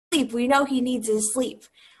sleep. We know he needs his sleep.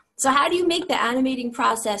 So how do you make the animating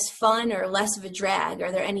process fun or less of a drag?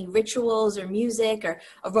 Are there any rituals or music or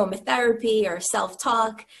aromatherapy or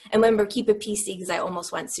self-talk? And remember, keep it PC because I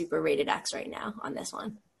almost went super rated X right now on this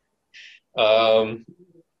one.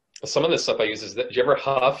 Some of the stuff I use is that, do you ever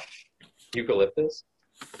huff eucalyptus?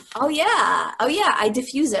 Oh yeah. Oh yeah. I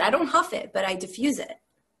diffuse it. I don't huff it, but I diffuse it.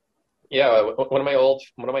 Yeah, one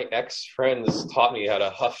of my ex friends taught me how to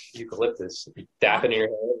huff eucalyptus. You dap it in your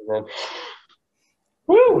head, and then,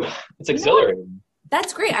 woo! It's You know what? exhilarating.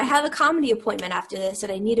 That's great. I have a comedy appointment after this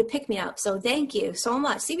and I need to pick me up. So thank you so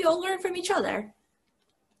much. See, we all learn from each other.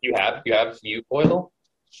 You have yew oil?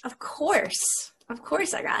 Of course. Of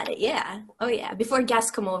course I got it. Yeah. Oh yeah. Before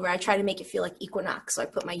guests come over, I try to make it feel like equinox. So I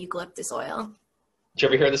put my eucalyptus oil. Did you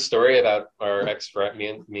ever hear the story about our ex friend,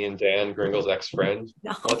 me and Dan Gringle's ex friend?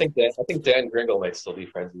 No. Well, I think Dan Gringle might still be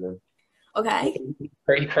friends with him. Okay.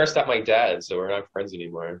 He cursed out my dad, so we're not friends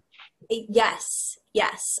anymore. Yes.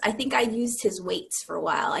 Yes. I think I used his weights for a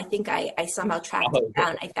while. I think I somehow tracked him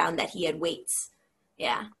down. I found that he had weights.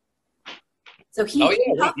 Yeah. So he. Oh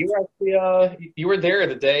yeah, wait, you were actually you were there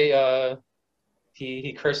the day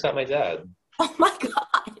he cursed out my dad. Oh my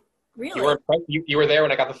God. Really? You were there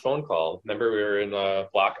when I got the phone call. Remember we were in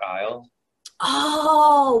Block Isle?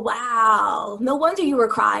 Oh, wow. No wonder you were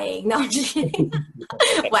crying. No, I'm just kidding.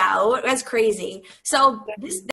 Wow, that's crazy. So this